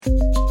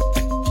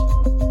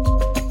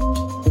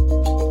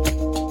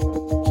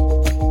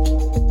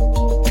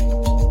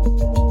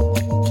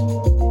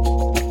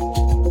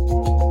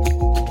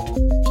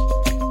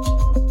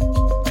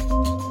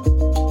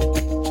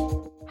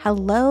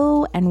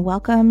Hello, and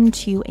welcome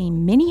to a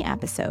mini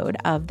episode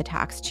of the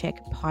Tax Chick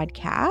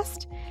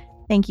podcast.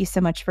 Thank you so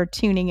much for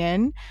tuning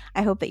in.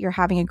 I hope that you're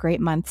having a great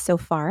month so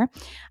far.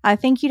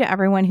 Thank you to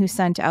everyone who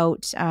sent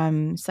out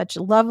such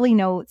lovely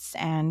notes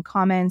and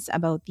comments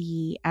about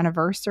the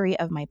anniversary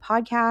of my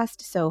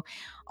podcast. So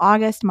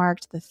August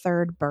marked the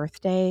third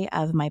birthday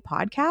of my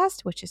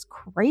podcast, which is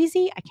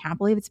crazy. I can't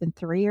believe it's been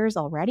 3 years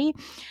already.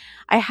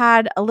 I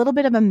had a little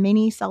bit of a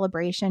mini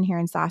celebration here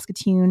in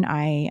Saskatoon.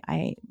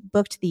 I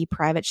booked the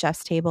private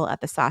chef's table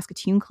at the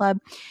Saskatoon Club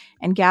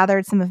and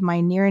gathered some of my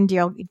near and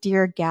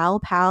dear gal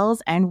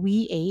pals, and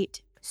we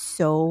ate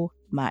so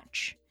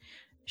much.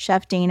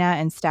 Chef Dana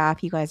and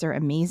staff, you guys are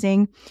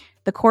amazing.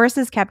 The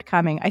courses kept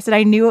coming. I said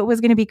I knew it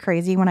was going to be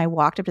crazy when I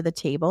walked up to the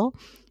table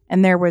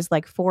and there was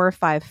like 4 or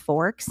 5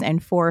 forks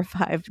and 4 or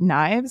 5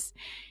 knives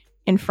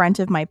in front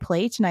of my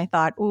plate. And I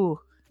thought, ooh,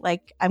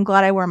 like I'm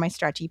glad I wore my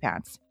stretchy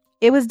pants.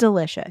 It was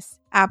delicious.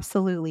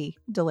 Absolutely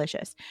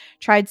delicious.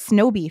 Tried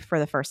snow beef for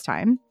the first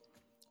time.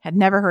 Had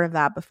never heard of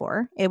that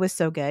before. It was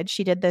so good.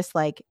 She did this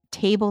like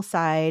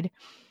tableside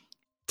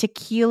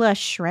tequila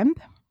shrimp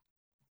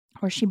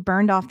where she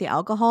burned off the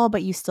alcohol,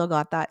 but you still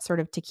got that sort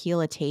of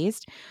tequila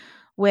taste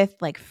with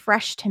like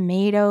fresh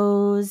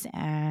tomatoes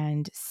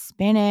and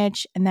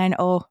spinach. And then,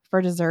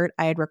 for dessert,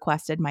 I had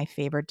requested my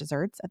favorite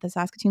desserts at the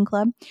Saskatoon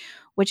Club,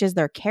 which is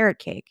their carrot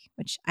cake,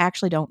 which I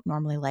actually don't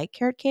normally like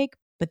carrot cake,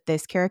 but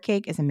this carrot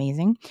cake is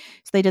amazing.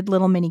 So they did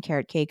little mini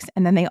carrot cakes.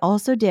 And then they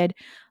also did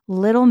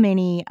little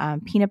mini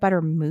peanut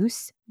butter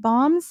mousse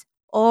bombs.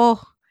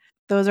 Oh,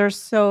 those are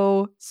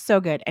so,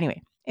 so good.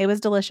 Anyway, it was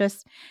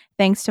delicious.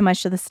 Thanks so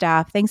much to the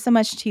staff. Thanks so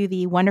much to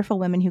the wonderful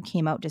women who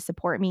came out to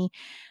support me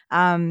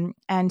and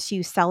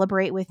to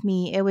celebrate with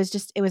me. It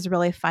was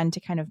really fun to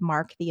kind of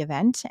mark the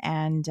event.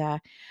 And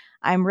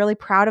I'm really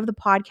proud of the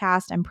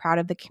podcast. I'm proud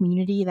of the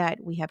community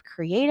that we have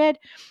created.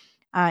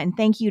 And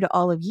thank you to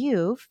all of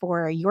you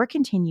for your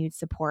continued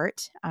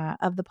support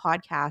of the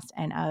podcast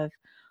and of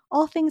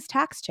all things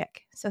Tax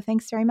Chick. So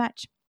thanks very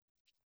much.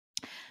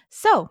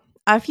 So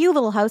a few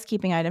little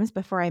housekeeping items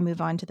before I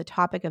move on to the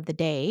topic of the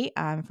day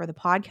for the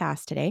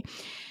podcast today.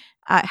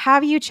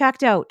 Have you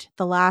checked out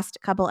the last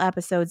couple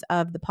episodes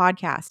of the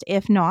podcast?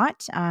 If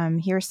not,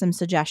 here's some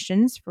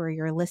suggestions for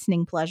your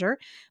listening pleasure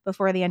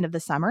before the end of the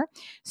summer.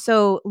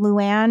 So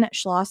Luann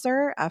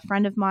Schlosser, a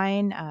friend of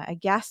mine, a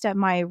guest at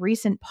my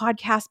recent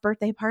podcast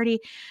birthday party,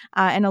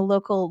 and a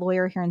local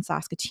lawyer here in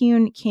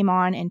Saskatoon, came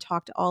on and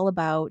talked all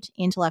about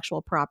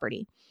intellectual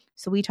property.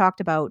 So we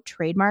talked about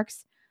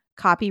trademarks,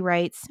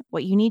 copyrights,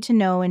 what you need to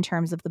know in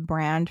terms of the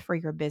brand for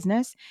your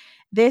business.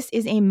 This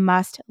is a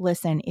must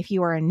listen. If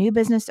you are a new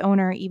business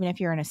owner, even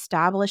if you're an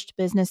established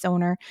business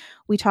owner,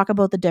 we talk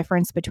about the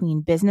difference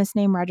between business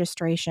name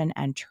registration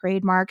and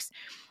trademarks.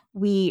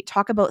 We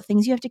talk about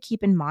things you have to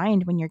keep in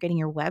mind when you're getting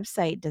your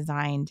website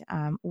designed,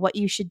 what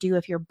you should do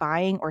if you're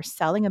buying or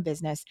selling a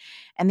business,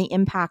 and the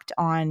impact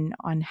on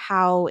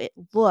how it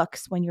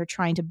looks when you're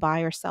trying to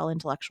buy or sell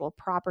intellectual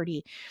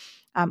property.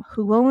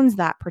 Who owns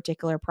that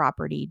particular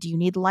property? Do you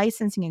need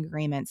licensing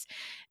agreements?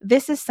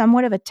 This is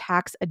somewhat of a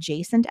tax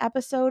adjacent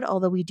episode,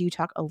 although we do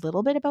talk a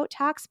little bit about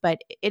tax,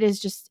 but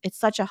it's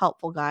such a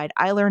helpful guide.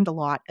 I learned a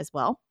lot as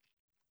well.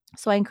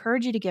 So I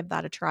encourage you to give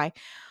that a try.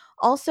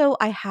 Also,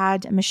 I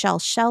had Michelle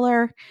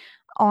Scheller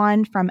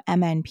on from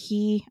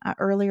MNP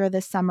earlier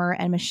this summer,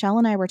 and Michelle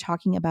and I were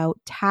talking about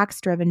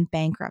tax-driven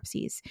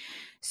bankruptcies.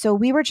 So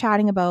we were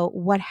chatting about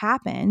what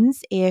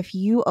happens if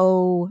you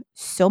owe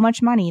so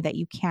much money that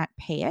you can't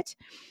pay it,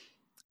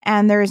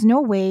 and there is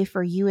no way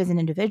for you as an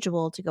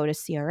individual to go to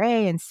CRA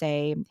and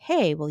say,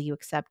 hey, will you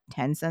accept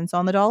 10 cents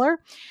on the dollar?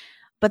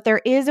 But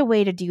there is a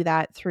way to do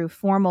that through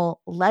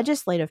formal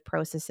legislative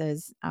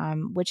processes,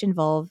 which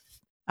involve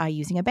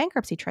using a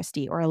bankruptcy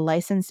trustee or a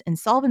licensed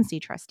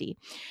insolvency trustee.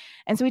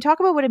 And so we talk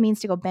about what it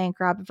means to go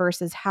bankrupt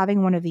versus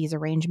having one of these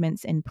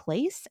arrangements in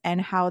place and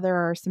how there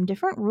are some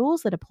different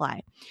rules that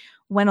apply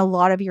when a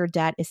lot of your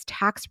debt is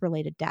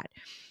tax-related debt.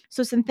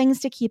 So some things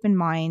to keep in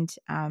mind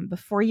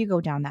before you go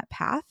down that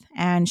path.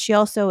 And she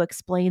also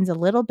explains a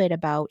little bit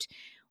about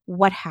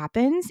what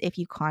happens if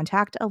you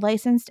contact a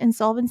licensed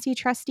insolvency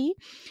trustee.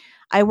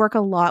 I work a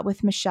lot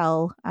with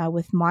Michelle,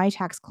 with my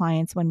tax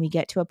clients when we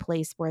get to a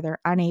place where they're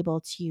unable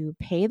to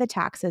pay the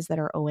taxes that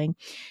are owing,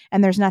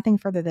 and there's nothing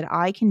further that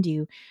I can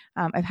do.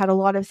 I've had a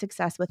lot of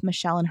success with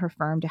Michelle and her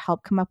firm to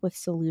help come up with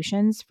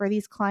solutions for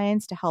these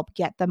clients to help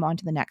get them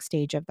onto the next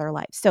stage of their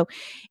life. So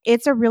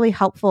it's a really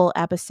helpful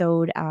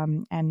episode,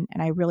 and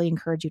I really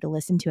encourage you to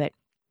listen to it.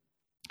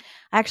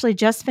 I actually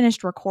just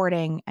finished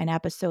recording an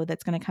episode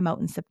that's going to come out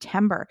in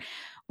September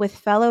with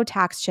fellow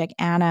tax chick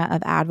Anna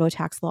of Advo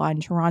Tax Law in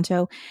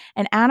Toronto.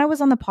 And Anna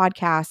was on the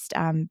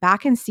podcast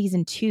back in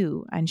season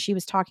 2, and she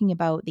was talking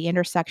about the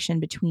intersection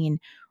between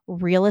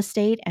real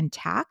estate and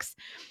tax.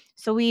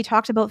 So we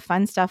talked about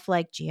fun stuff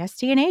like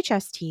GST and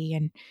HST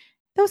and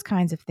those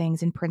kinds of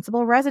things, and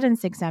principal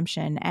residence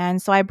exemption.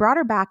 And so I brought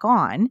her back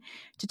on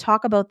to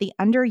talk about the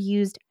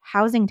underused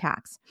housing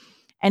tax,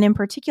 and in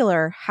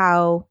particular,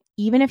 how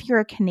even if you're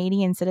a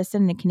Canadian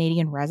citizen and a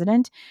Canadian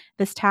resident,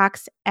 this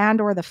tax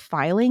and or the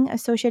filing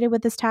associated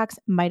with this tax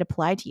might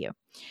apply to you.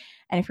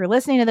 And if you're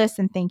listening to this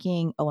and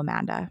thinking, oh,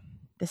 Amanda,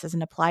 this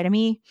doesn't apply to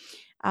me,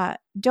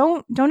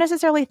 don't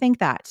necessarily think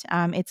that.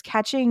 It's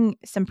catching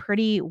some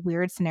pretty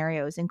weird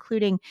scenarios,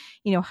 including,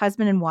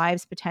 husband and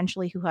wives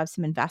potentially who have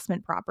some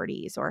investment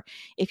properties, or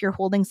if you're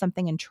holding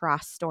something in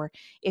trust, or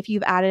if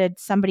you've added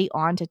somebody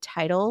onto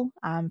title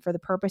for the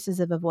purposes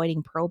of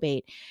avoiding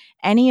probate.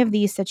 Any of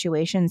these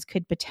situations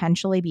could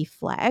potentially be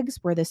flags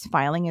where this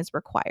filing is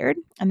required,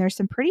 and there's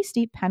some pretty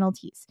steep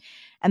penalties.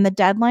 And the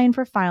deadline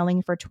for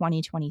filing for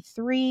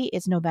 2023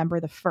 is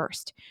November the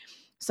 1st.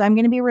 So I'm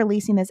going to be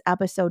releasing this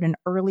episode in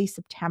early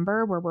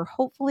September, where we're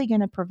hopefully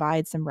going to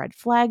provide some red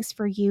flags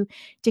for you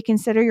to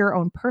consider your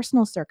own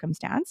personal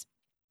circumstance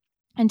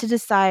and to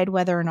decide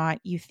whether or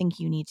not you think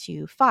you need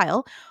to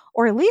file,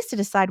 or at least to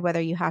decide whether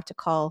you have to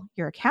call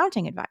your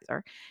accounting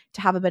advisor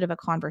to have a bit of a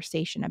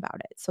conversation about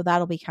it. So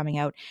that'll be coming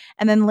out.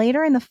 And then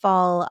later in the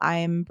fall,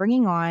 I'm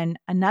bringing on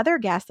another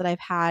guest that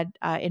I've had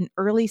in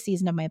early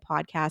season of my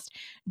podcast.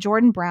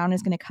 Jordan Brown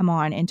is going to come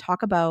on and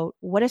talk about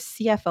what a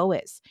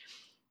CFO is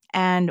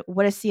and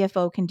what a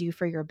CFO can do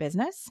for your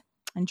business.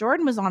 And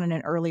Jordan was on in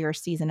an earlier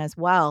season as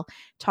well,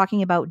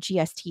 talking about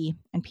GST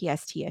and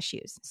PST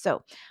issues.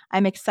 So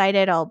I'm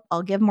excited.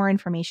 I'll give more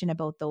information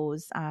about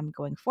those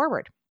going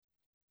forward.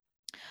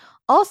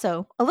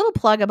 Also, a little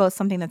plug about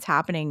something that's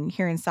happening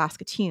here in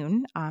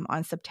Saskatoon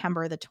on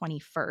September the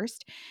 21st.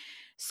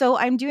 So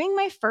I'm doing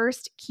my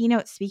first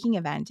keynote speaking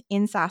event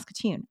in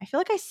Saskatoon. I feel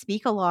like I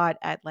speak a lot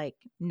at like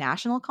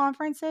national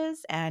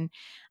conferences, and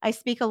I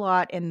speak a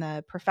lot in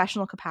the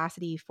professional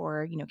capacity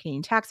for,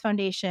 Canadian Tax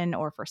Foundation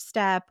or for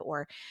STEP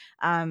or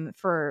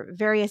for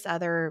various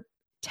other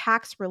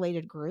tax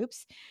related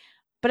groups.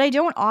 But I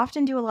don't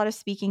often do a lot of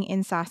speaking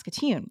in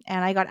Saskatoon.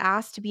 And I got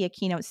asked to be a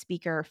keynote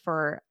speaker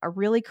for a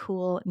really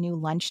cool new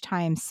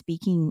lunchtime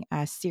speaking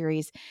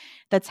series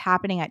that's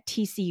happening at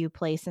TCU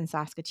Place in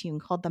Saskatoon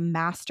called the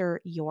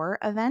Master Your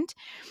event.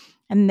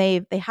 And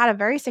they had a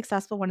very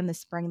successful one in the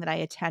spring that I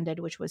attended,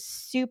 which was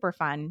super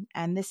fun.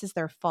 And this is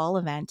their fall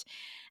event.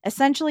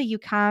 Essentially, you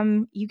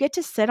get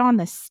to sit on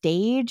the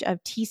stage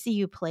of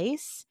TCU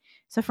Place.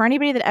 So for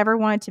anybody that ever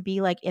wanted to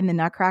be like in the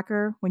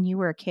Nutcracker when you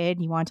were a kid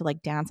and you wanted to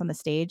like dance on the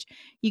stage,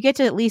 you get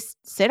to at least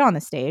sit on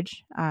the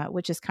stage,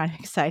 which is kind of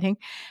exciting,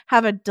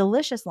 have a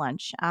delicious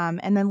lunch,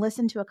 and then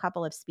listen to a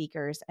couple of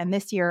speakers. And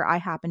this year I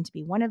happen to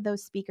be one of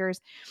those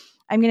speakers.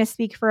 I'm going to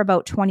speak for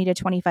about 20 to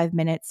 25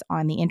 minutes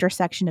on the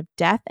intersection of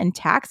death and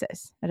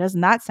taxes. Now, doesn't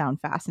that sound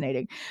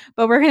fascinating?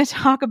 But we're going to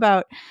talk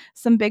about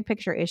some big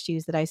picture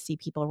issues that I see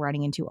people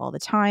running into all the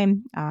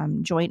time: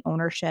 joint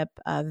ownership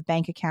of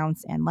bank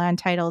accounts and land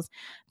titles,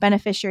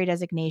 beneficiary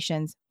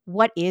designations,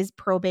 what is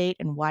probate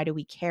and why do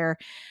we care?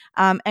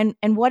 And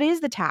what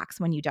is the tax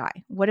when you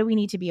die? What do we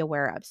need to be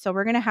aware of? So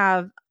we're going to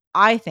have,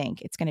 I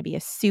think it's going to be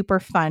a super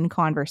fun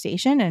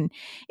conversation. And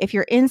if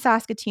you're in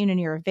Saskatoon and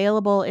you're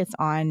available, it's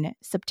on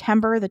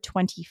September the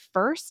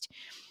 21st.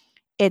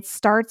 It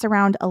starts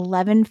around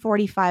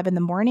 11:45 in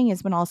the morning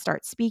is when I'll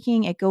start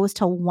speaking. It goes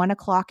till 1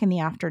 o'clock in the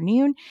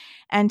afternoon,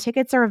 and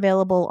tickets are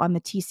available on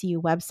the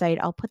TCU website.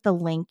 I'll put the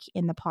link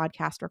in the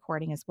podcast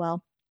recording as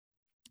well.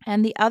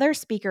 And the other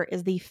speaker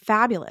is the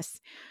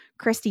fabulous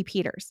Christy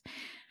Peters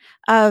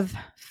of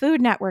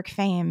Food Network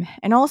fame,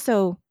 and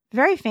also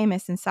very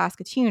famous in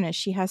Saskatoon as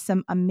she has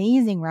some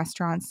amazing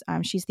restaurants.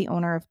 She's the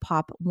owner of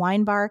Pop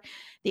Wine Bar,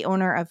 the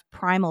owner of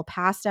Primal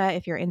Pasta.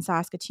 If you're in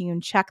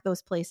Saskatoon, check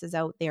those places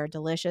out. They are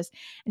delicious.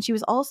 And she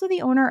was also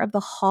the owner of the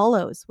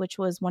Hollows, which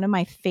was one of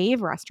my fave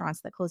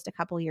restaurants that closed a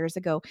couple years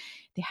ago.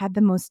 They had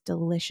the most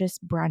delicious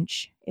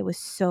brunch. It was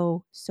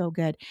so, so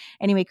good.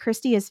 Anyway,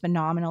 Christy is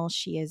phenomenal.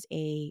 She is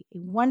a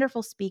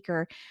wonderful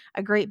speaker,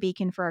 a great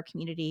beacon for our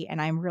community,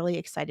 and I'm really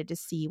excited to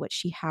see what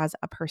she has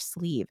up her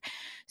sleeve.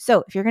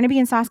 So if you're going to be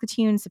in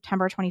Saskatoon,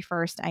 September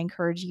 21st, I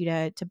encourage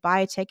you to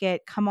buy a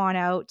ticket, come on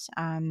out,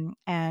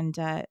 and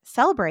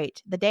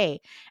celebrate the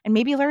day and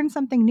maybe learn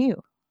something new.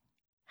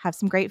 Have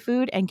some great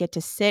food and get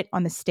to sit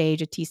on the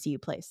stage at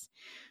TCU Place.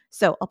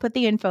 So I'll put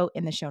the info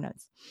in the show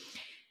notes.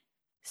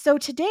 So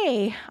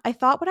today, I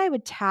thought what I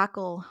would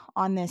tackle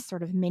on this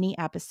sort of mini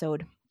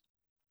episode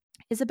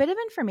is a bit of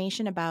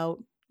information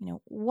about,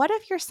 what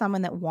if you're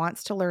someone that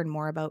wants to learn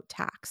more about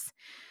tax,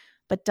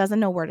 but doesn't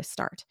know where to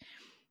start?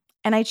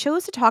 And I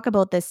chose to talk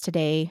about this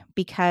today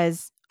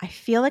because I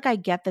feel like I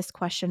get this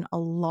question a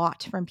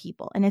lot from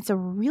people, and it's a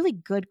really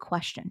good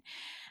question.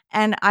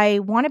 And I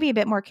want to be a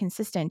bit more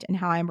consistent in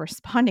how I'm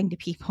responding to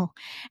people,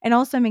 and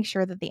also make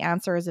sure that the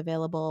answer is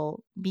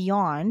available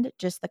beyond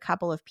just the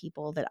couple of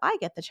people that I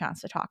get the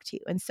chance to talk to.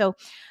 And so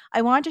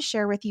I want to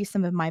share with you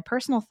some of my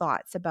personal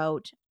thoughts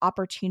about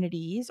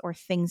opportunities or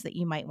things that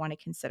you might want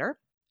to consider.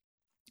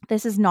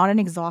 This is not an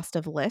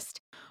exhaustive list.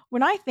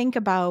 When I think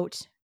about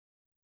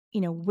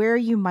where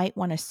you might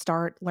want to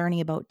start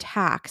learning about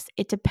tax,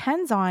 it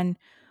depends on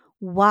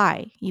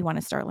why you want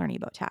to start learning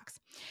about tax.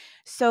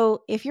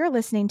 So if you're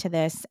listening to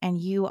this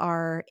and you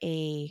are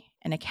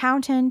an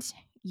accountant,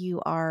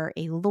 you are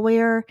a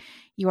lawyer,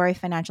 you are a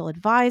financial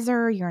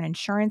advisor, you're an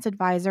insurance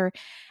advisor,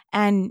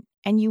 and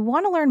you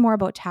want to learn more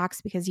about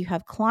tax because you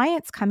have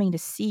clients coming to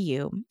see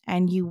you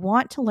and you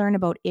want to learn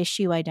about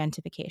issue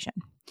identification.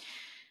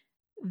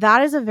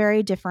 That is a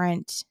very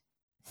different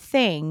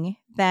thing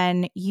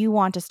than you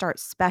want to start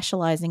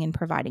specializing in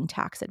providing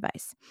tax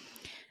advice.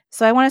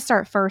 So I want to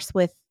start first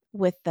with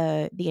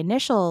the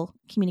initial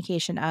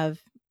communication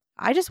of,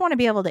 I just want to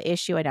be able to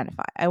issue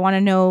identify. I want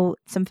to know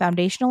some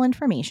foundational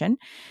information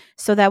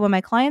so that when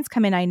my clients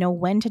come in, I know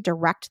when to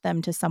direct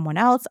them to someone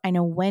else. I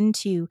know when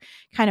to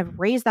kind of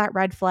raise that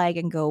red flag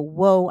and go,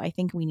 whoa, I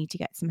think we need to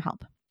get some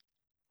help.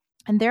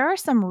 And there are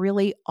some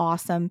really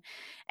awesome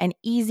and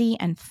easy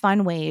and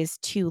fun ways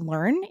to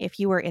learn if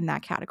you are in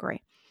that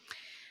category.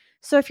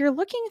 So if you're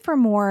looking for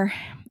more,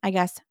 I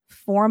guess,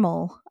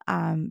 formal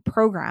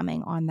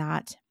programming on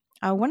that,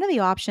 one of the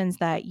options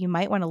that you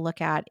might want to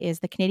look at is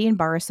the Canadian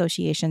Bar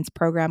Association's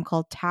program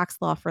called Tax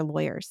Law for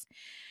Lawyers.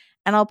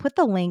 And I'll put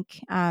the link.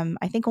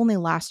 I think only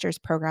last year's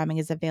programming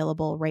is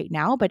available right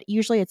now, but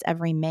usually it's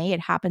every May. It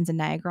happens in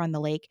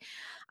Niagara-on-the-Lake.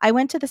 I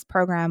went to this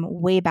program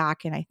way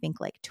back in, I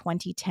think, like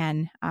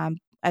 2010,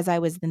 as I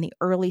was in the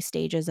early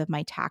stages of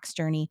my tax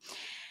journey.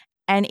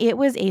 And it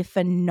was a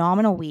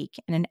phenomenal week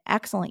and an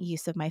excellent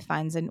use of my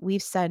funds. And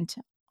we've sent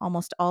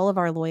almost all of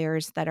our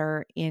lawyers that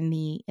are in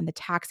the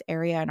tax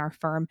area in our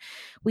firm,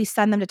 we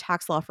send them to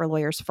Tax Law for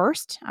Lawyers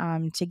first,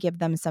 to give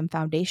them some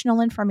foundational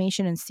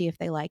information and see if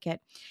they like it.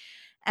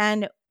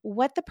 And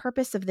what the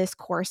purpose of this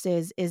course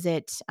is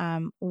it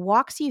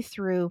walks you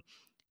through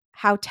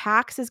how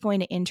tax is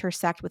going to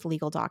intersect with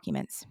legal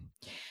documents.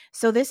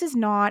 So this is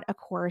not a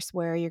course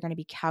where you're going to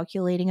be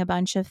calculating a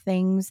bunch of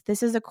things.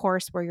 This is a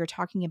course where you're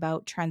talking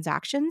about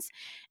transactions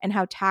and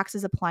how tax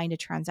is applying to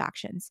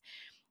transactions.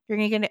 You're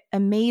going to get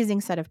an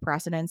amazing set of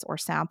precedents or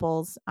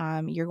samples.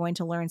 You're going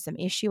to learn some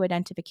issue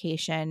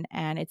identification,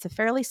 and it's a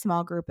fairly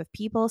small group of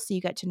people, so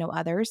you get to know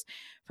others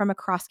from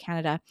across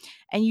Canada.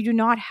 And you do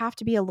not have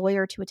to be a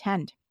lawyer to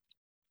attend.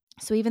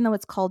 So even though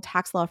it's called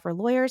Tax Law for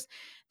Lawyers,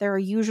 there are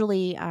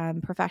usually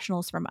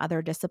professionals from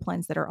other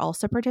disciplines that are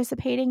also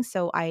participating.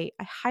 So I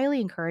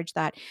highly encourage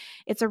that.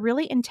 It's a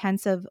really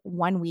intensive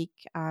 1 week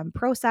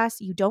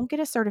process. You don't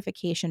get a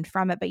certification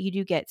from it, but you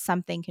do get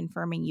something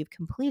confirming you've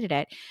completed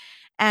it.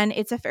 And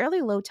it's a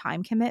fairly low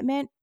time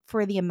commitment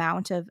for the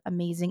amount of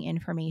amazing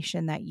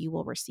information that you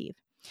will receive.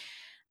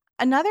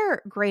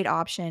 Another great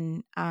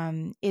option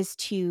is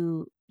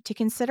to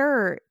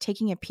consider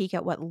taking a peek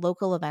at what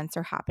local events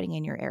are happening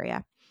in your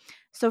area.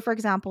 So, for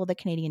example, the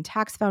Canadian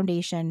Tax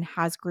Foundation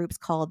has groups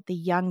called the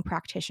Young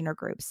Practitioner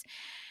Groups.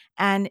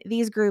 And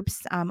these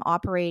groups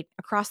operate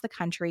across the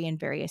country in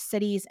various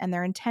cities, and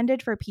they're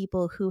intended for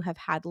people who have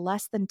had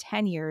less than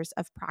 10 years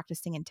of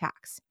practicing in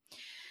tax.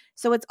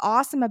 So, what's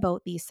awesome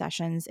about these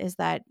sessions is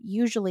that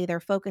usually they're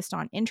focused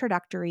on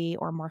introductory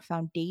or more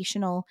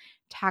foundational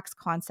tax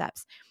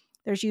concepts.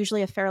 There's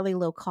usually a fairly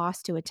low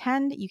cost to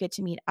attend. You get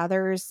to meet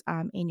others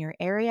in your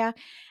area,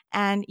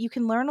 and you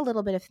can learn a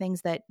little bit of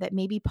things that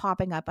may be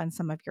popping up on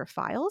some of your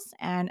files.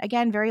 And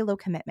again, very low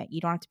commitment. You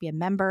don't have to be a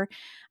member.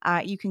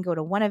 You can go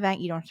to one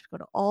event. You don't have to go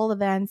to all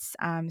events.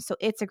 So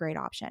it's a great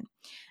option.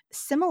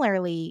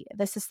 Similarly,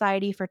 the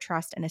Society for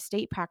Trust and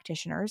Estate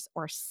Practitioners,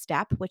 or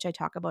STEP, which I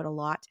talk about a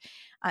lot,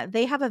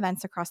 they have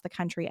events across the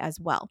country as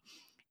well.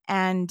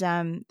 And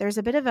there's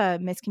a bit of a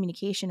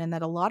miscommunication in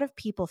that a lot of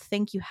people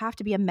think you have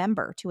to be a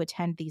member to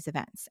attend these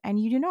events, and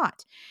you do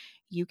not.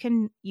 You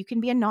can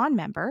be a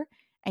non-member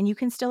and you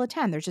can still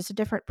attend. There's just a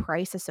different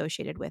price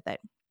associated with it.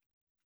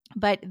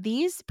 But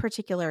these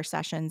particular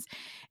sessions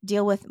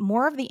deal with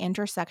more of the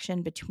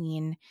intersection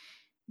between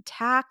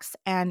tax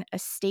and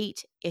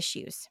estate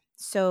issues.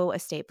 So,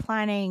 estate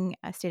planning,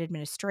 estate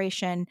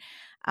administration,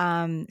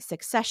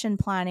 succession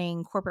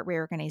planning, corporate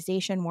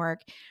reorganization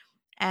work.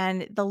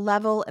 And the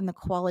level and the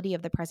quality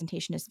of the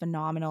presentation is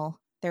phenomenal.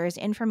 There is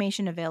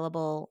information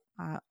available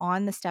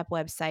on the STEP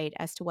website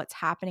as to what's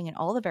happening in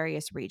all the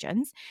various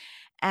regions.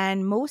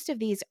 And most of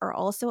these are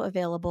also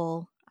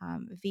available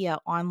via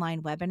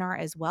online webinar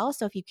as well.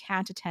 So if you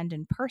can't attend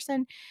in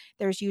person,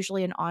 there's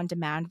usually an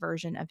on-demand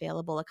version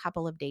available a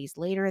couple of days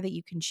later that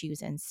you can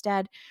choose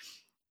instead.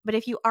 But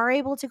if you are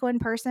able to go in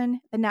person,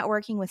 the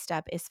networking with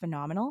STEP is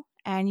phenomenal.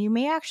 And you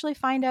may actually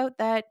find out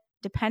that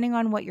depending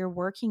on what you're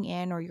working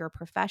in or your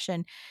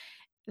profession,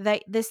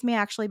 that this may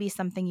actually be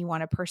something you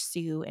want to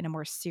pursue in a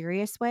more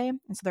serious way.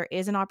 And so there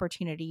is an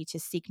opportunity to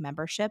seek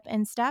membership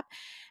in STEP.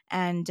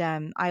 And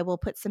I will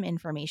put some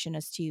information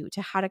as to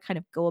how to kind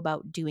of go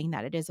about doing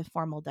that. It is a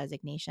formal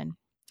designation.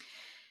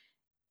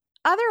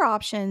 Other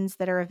options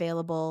that are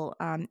available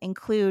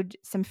include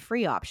some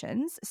free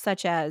options,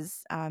 such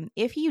as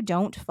if you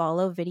don't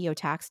follow Video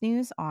Tax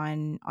News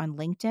on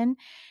LinkedIn,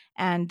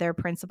 and their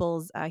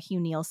principals, Hugh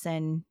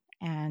Nielsen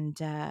and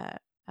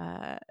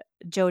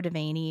Joe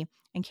Devaney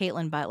and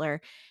Caitlin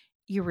Butler,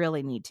 You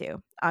really need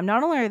to.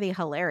 Not only are they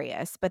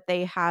hilarious, but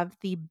they have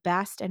the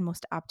best and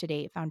most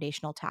up-to-date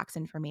foundational tax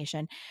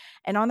information.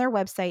 And on their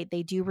website,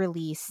 they do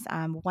release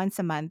once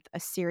a month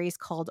a series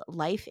called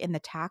Life in the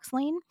Tax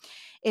Lane.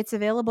 It's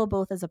available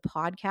both as a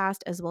podcast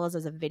as well as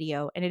a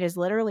video, and it is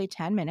literally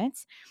 10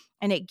 minutes,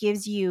 and it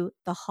gives you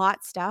the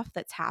hot stuff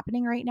that's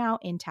happening right now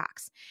in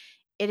tax.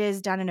 It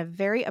is done in a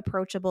very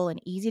approachable and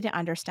easy to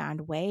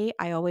understand way.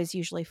 I always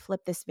usually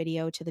flip this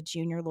video to the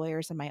junior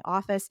lawyers in my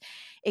office.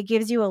 It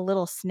gives you a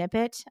little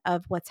snippet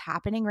of what's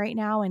happening right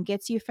now and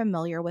gets you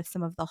familiar with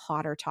some of the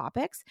hotter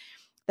topics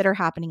that are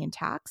happening in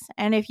tax.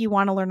 And if you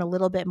want to learn a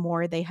little bit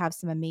more, they have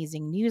some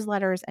amazing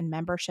newsletters and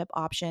membership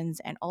options,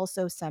 and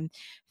also some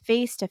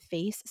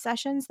face-to-face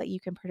sessions that you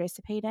can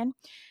participate in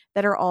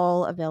that are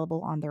all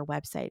available on their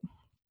website.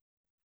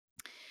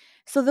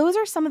 So those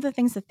are some of the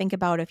things to think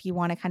about if you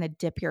want to kind of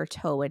dip your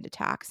toe into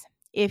tax.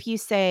 If you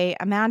say,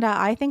 Amanda,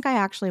 I think I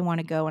actually want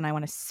to go and I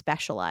want to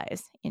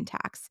specialize in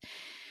tax,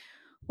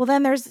 well,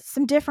 then there's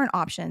some different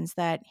options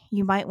that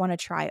you might want to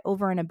try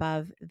over and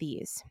above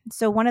these.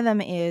 So one of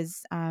them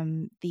is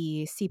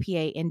the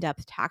CPA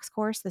in-depth tax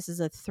course. This is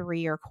a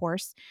 3-year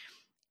course.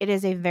 It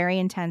is a very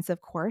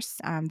intensive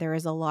course. There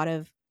is a lot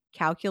of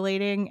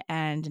calculating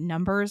and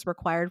numbers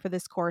required for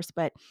this course.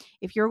 But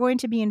if you're going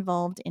to be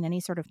involved in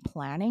any sort of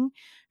planning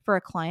for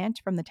a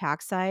client from the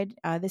tax side,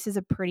 this is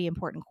a pretty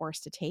important course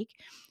to take.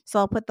 So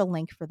I'll put the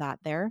link for that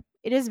there.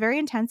 It is very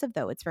intensive,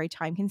 though. It's very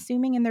time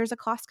consuming, and there's a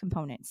cost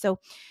component. So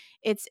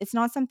it's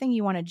not something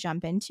you want to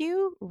jump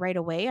into right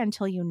away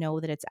until you know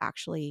that it's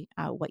actually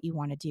what you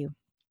want to do.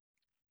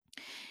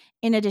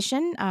 In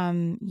addition,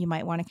 you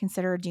might want to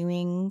consider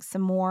doing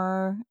some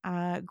more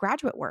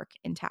graduate work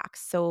in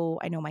tax. So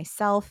I know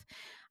myself,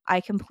 I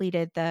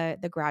completed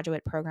the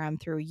graduate program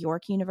through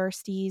York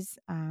University's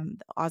the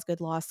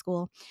Osgoode Law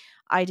School.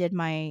 I did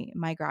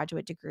my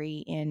graduate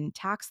degree in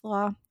tax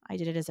law. I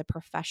did it as a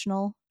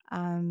professional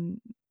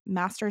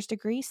master's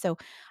degree. So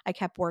I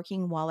kept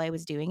working while I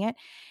was doing it.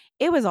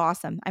 It was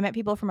awesome. I met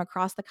people from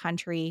across the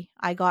country.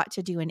 I got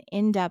to do an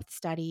in-depth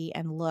study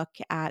and look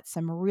at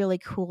some really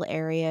cool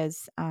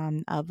areas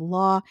of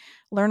law,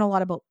 learn a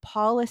lot about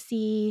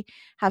policy,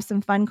 have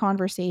some fun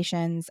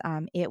conversations.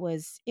 It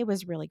was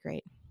really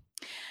great.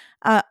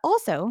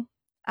 Also,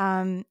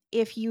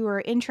 if you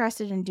are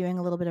interested in doing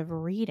a little bit of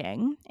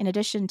reading, in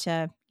addition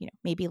to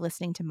maybe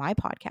listening to my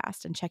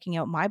podcast and checking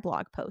out my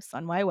blog posts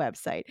on my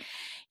website,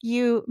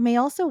 you may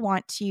also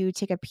want to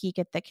take a peek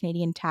at the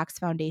Canadian Tax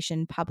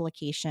Foundation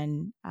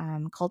publication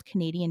called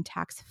Canadian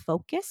Tax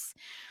Focus.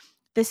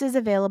 This is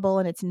available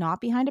and it's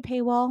not behind a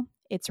paywall.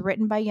 It's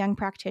written by young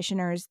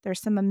practitioners.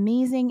 There's some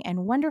amazing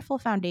and wonderful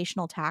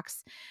foundational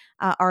tax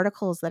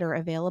articles that are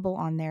available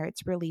on there.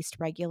 It's released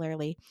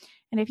regularly.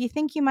 And if you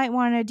think you might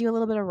want to do a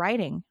little bit of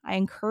writing, I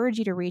encourage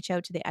you to reach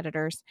out to the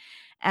editors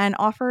and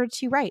offer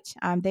to write.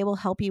 They will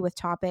help you with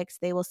topics.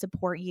 They will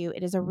support you.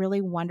 It is a really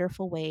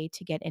wonderful way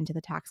to get into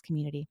the tax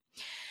community.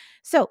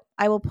 So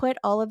I will put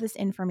all of this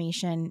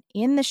information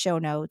in the show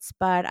notes,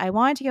 but I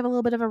wanted to give a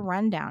little bit of a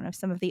rundown of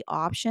some of the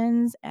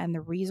options and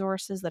the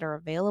resources that are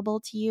available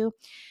to you.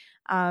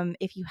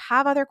 If you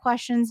have other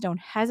questions,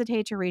 don't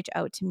hesitate to reach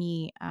out to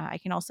me. I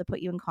can also put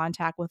you in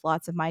contact with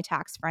lots of my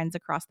tax friends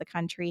across the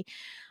country.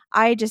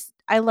 I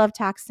love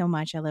tax so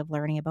much. I love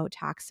learning about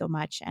tax so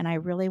much, and I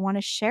really want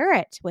to share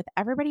it with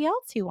everybody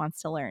else who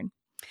wants to learn.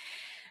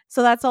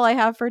 So that's all I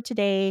have for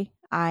today.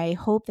 I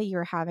hope that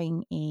you're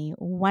having a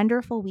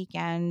wonderful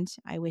weekend.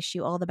 I wish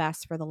you all the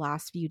best for the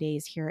last few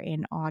days here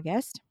in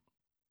August.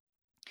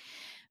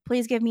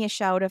 Please give me a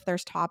shout if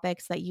there's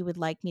topics that you would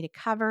like me to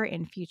cover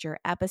in future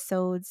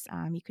episodes.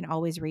 You can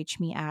always reach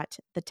me at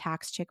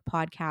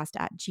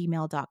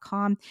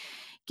thetaxchickpodcast@gmail.com.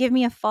 Give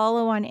me a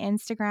follow on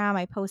Instagram.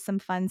 I post some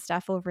fun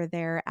stuff over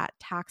there at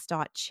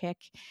tax.chick.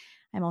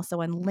 I'm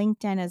also on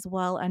LinkedIn as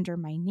well under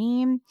my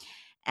name.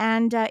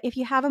 And if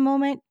you have a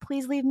moment,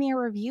 please leave me a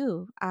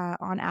review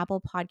on Apple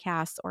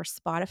Podcasts or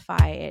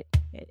Spotify.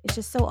 It's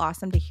just so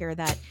awesome to hear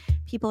that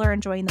people are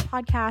enjoying the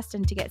podcast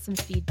and to get some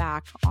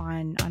feedback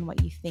on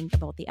what you think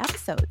about the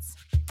episodes.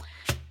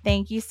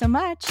 Thank you so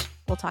much.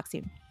 We'll talk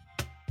soon.